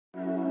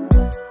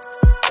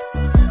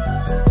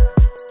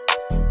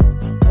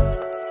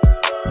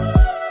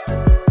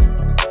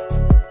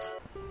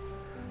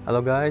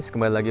Halo guys,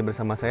 kembali lagi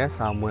bersama saya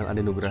Samuel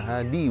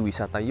Adinugraha di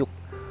Wisata Yuk.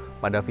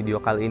 Pada video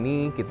kali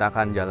ini kita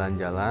akan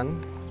jalan-jalan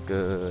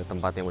ke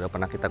tempat yang udah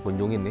pernah kita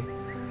kunjungin nih,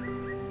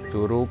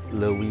 Curug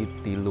Leuwih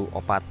Tilu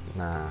Opat.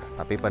 Nah,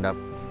 tapi pada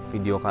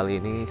video kali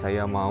ini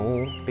saya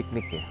mau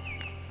piknik ya.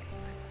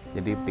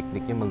 Jadi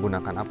pikniknya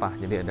menggunakan apa?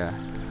 Jadi ada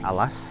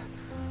alas,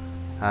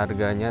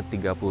 harganya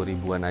 30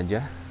 ribuan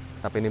aja.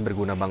 Tapi ini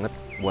berguna banget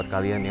buat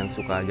kalian yang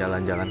suka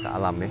jalan-jalan ke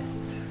alam ya.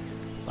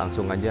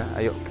 Langsung aja,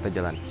 ayo kita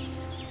jalan.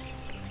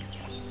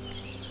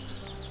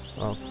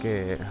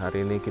 Oke,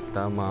 hari ini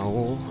kita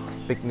mau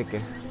piknik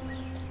ya.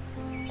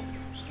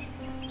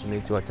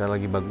 Ini cuaca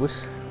lagi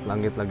bagus,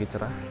 langit lagi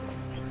cerah.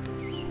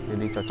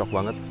 Jadi cocok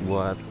banget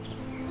buat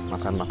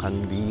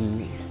makan-makan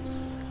di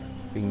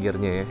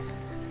pinggirnya ya,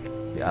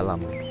 di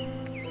alam.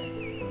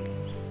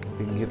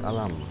 Pinggir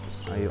alam,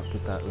 ayo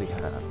kita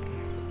lihat.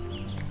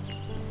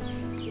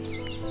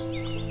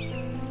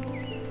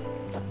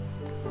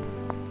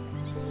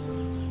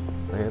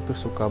 Saya tuh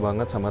suka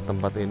banget sama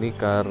tempat ini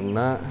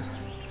karena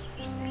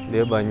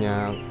dia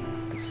banyak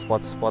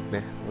spot-spot ya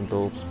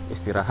untuk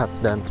istirahat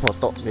dan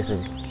foto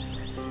biasanya.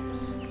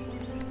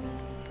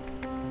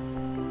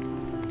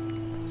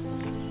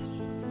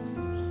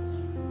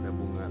 Ada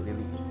bunga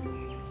lili.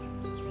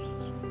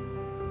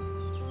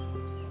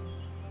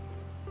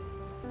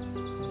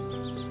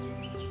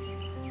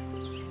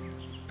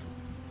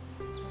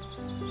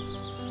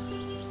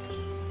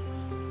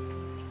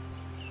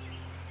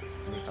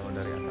 Ini kalau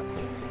dari atas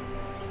nih,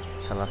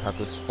 salah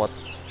satu spot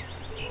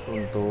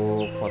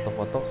untuk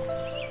foto-foto.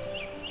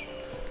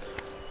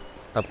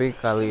 Tapi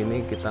kali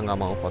ini kita nggak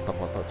mau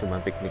foto-foto, cuma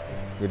piknik.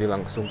 Jadi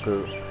langsung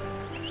ke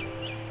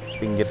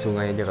pinggir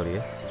sungai aja kali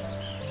ya.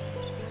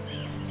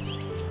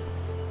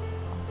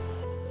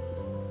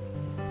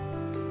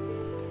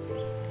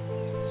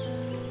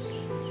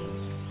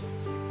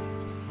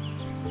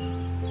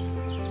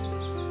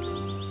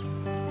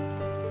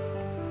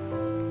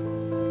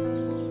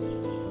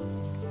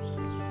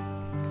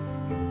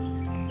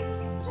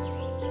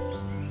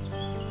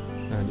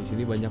 Nah, di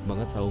sini banyak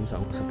banget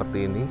saung-saung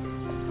seperti ini.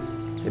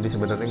 Jadi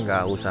sebenarnya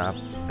nggak usah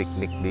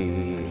piknik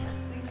di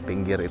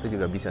pinggir, itu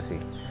juga bisa sih,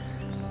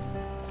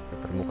 di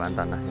permukaan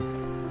tanahnya.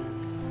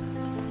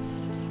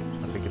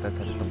 Tapi kita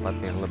cari tempat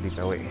yang lebih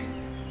KW.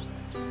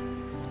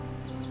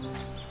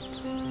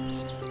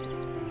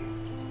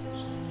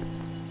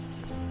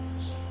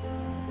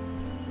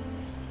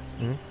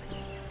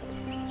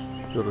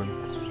 Turun.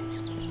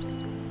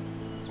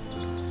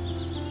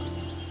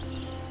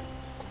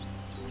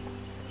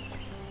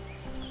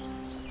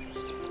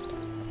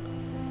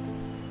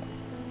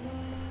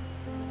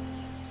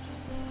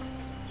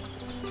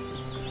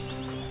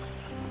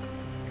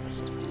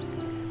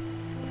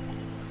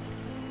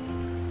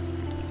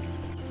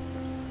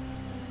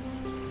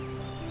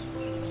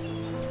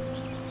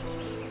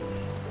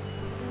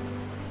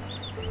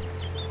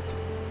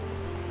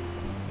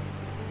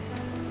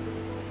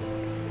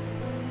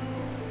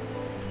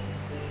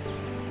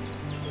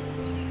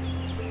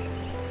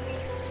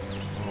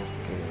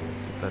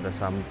 Kita udah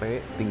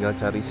sampai, tinggal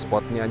cari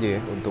spotnya aja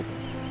ya untuk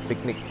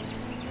piknik.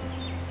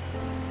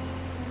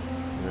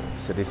 Nah,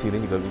 bisa di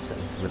sini juga bisa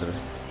sebenarnya.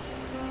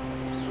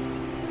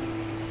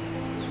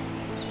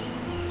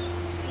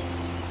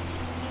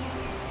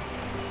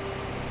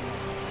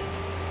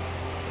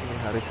 Ini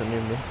hari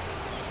Senin ya,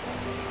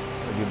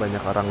 lagi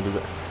banyak orang juga.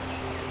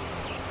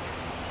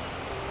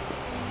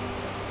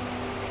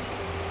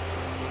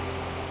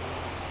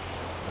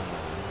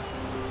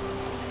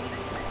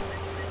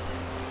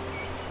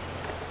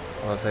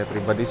 Kalau saya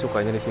pribadi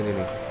sukanya di sini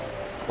nih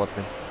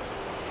spotnya.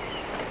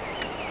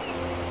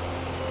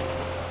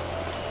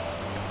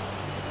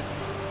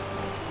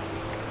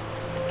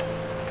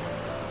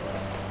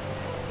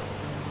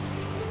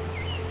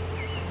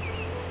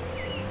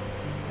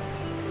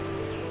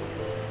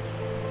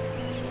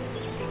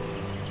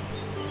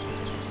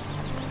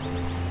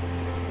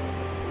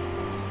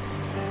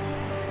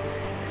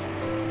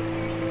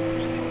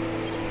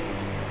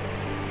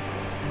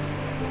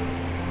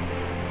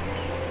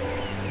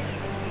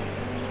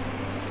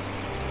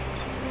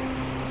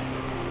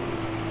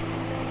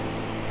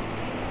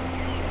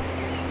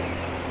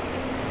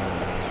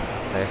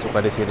 Saya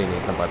suka di sini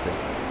nih tempatnya.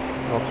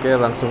 Oke,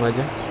 langsung aja.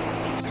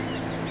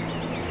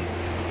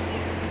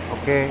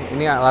 Oke,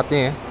 ini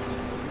alatnya ya.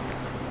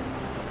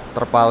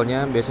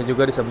 Terpalnya biasa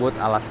juga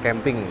disebut alas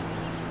camping.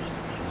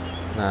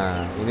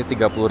 Nah, ini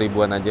 30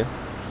 ribuan aja.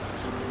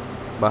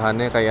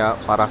 Bahannya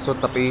kayak parasut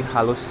tapi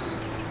halus.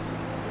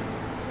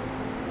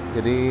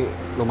 Jadi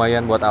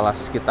lumayan buat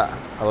alas kita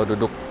kalau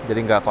duduk. Jadi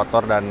nggak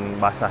kotor dan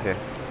basah ya.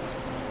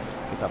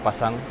 Kita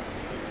pasang.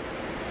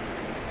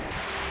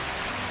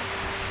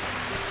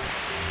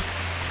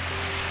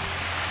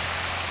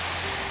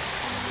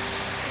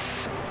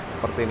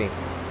 Seperti ini.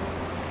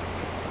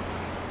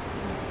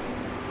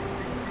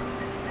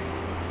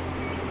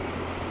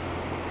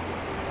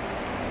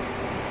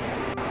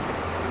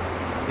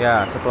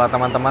 Ya, setelah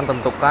teman-teman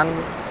tentukan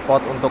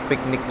spot untuk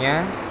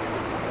pikniknya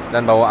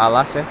dan bawa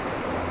alas ya,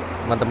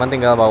 teman-teman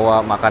tinggal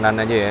bawa makanan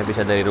aja ya,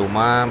 bisa dari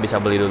rumah,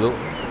 bisa beli dulu.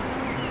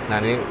 Nah,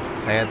 ini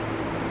saya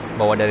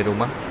bawa dari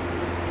rumah.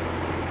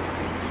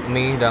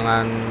 Mie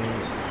dengan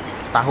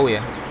tahu ya.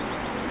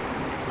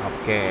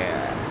 Oke,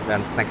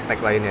 dan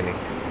snack-snack lainnya nih.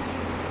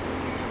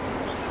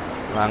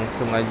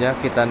 Langsung aja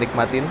kita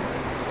nikmatin.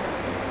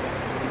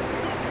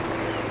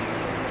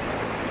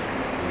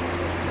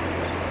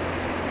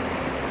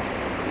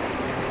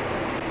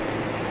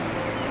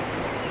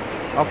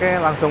 Oke,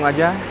 langsung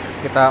aja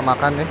kita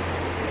makan nih.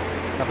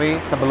 Tapi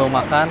sebelum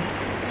makan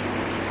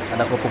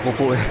ada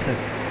kupu-kupu.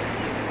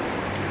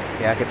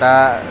 Ya,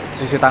 kita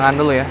cuci tangan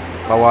dulu ya.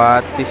 Bawa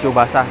tisu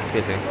basah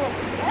biasanya.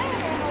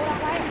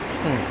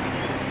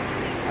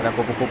 Ada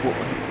kupu-kupu.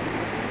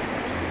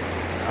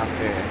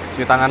 Oke,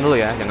 cuci tangan dulu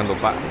ya, jangan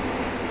lupa.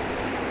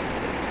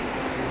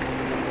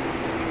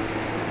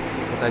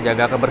 Kita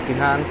jaga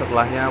kebersihan,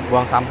 setelahnya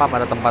buang sampah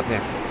pada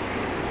tempatnya.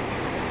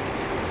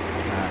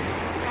 Nah.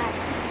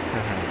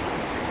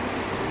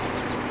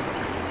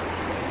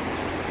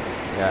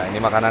 Ya, ini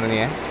makanan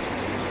ini ya.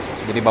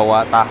 Jadi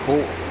bawa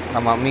tahu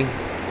sama mie.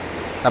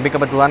 Tapi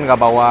kebetulan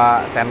nggak bawa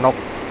sendok,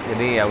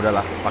 jadi ya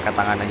udahlah pakai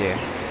tangan aja ya.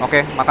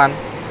 Oke, makan.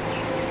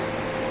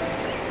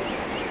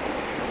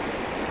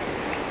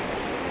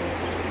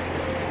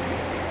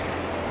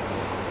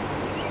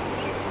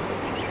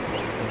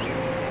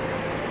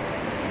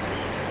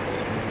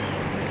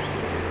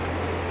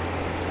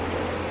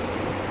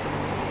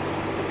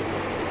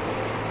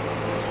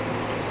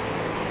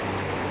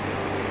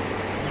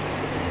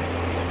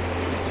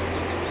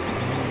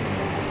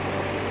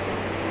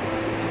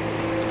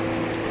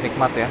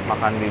 Nikmat ya,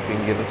 makan di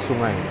pinggir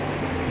sungai.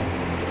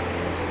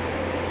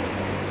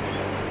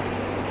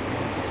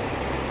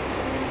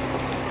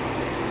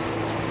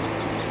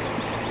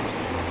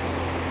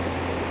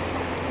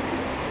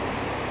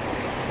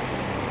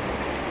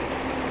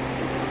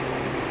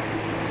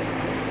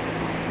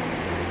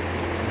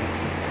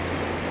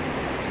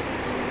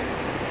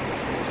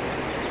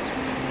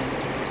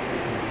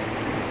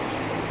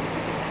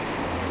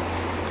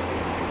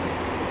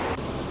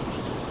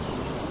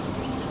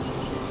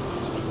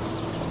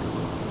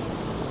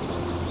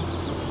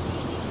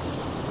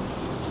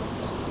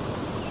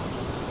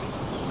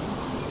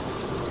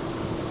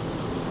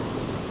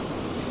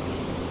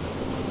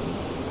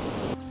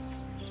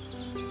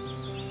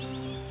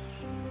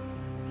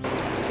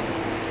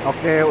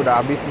 Oke,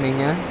 udah habis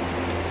mie-nya.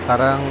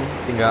 Sekarang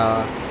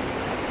tinggal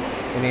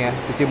ini ya,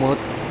 cuci mulut,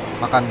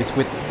 makan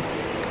biskuit.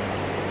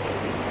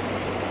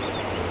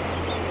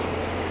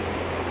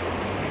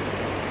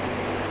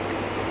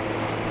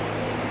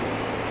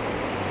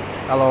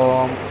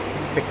 Kalau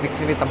piknik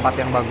ini tempat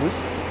yang bagus,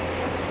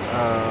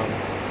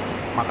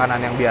 makanan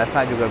yang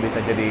biasa juga bisa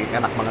jadi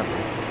enak banget.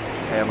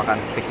 Kayak makan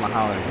steak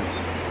mahal gitu.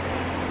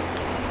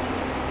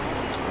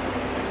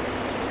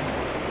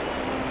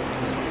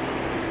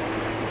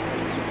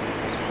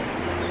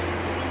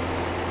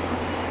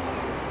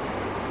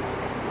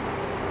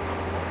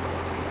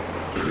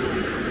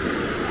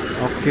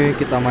 Oke,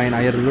 kita main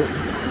air dulu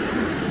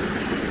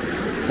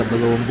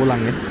sebelum pulang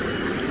ya.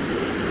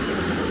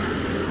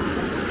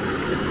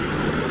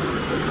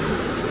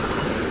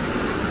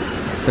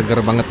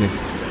 Seger banget nih.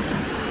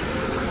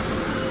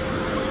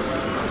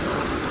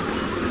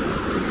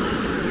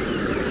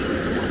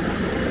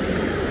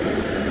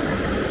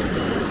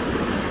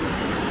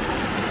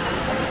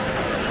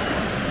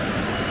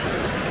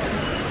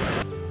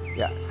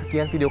 Ya,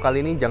 sekian video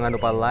kali ini. Jangan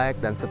lupa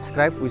like dan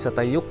subscribe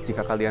Wisata Yuk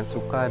jika kalian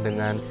suka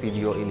dengan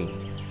video ini.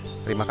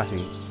 Terima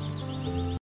kasih.